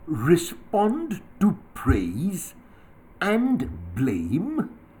Respond to praise and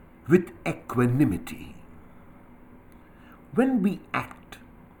blame with equanimity. When we act,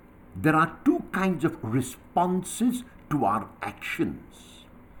 there are two kinds of responses to our actions.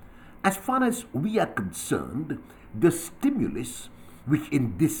 As far as we are concerned, the stimulus, which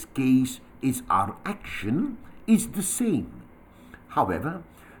in this case is our action, is the same. However,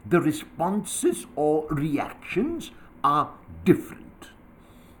 the responses or reactions are different.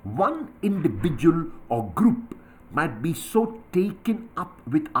 One individual or group might be so taken up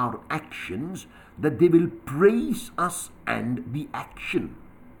with our actions that they will praise us and the action.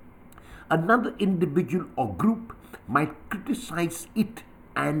 Another individual or group might criticize it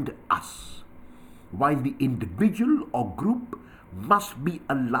and us. While the individual or group must be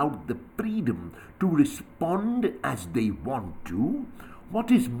allowed the freedom to respond as they want to,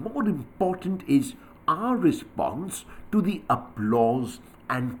 what is more important is our response to the applause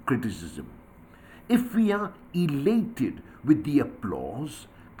and criticism. If we are elated with the applause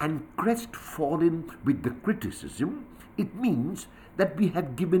and crestfallen with the criticism, it means that we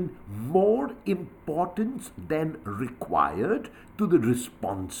have given more importance than required to the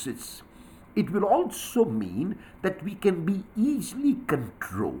responses. It will also mean that we can be easily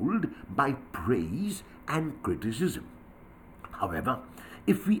controlled by praise and criticism. However,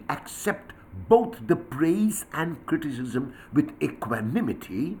 if we accept both the praise and criticism with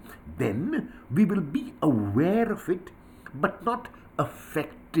equanimity, then we will be aware of it but not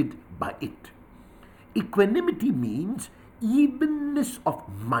affected by it. Equanimity means evenness of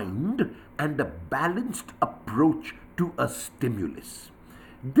mind and a balanced approach to a stimulus.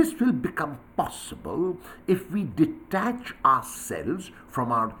 This will become possible if we detach ourselves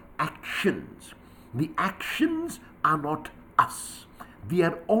from our actions. The actions are not us. They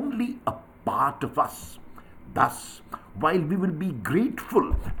are only a part of us. Thus, while we will be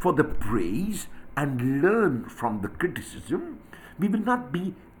grateful for the praise and learn from the criticism, we will not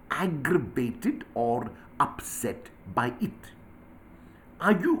be aggravated or upset by it.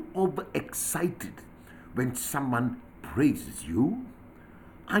 Are you overexcited when someone praises you?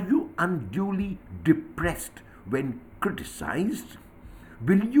 Are you unduly depressed when criticized?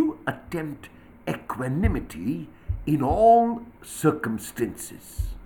 Will you attempt equanimity in all circumstances?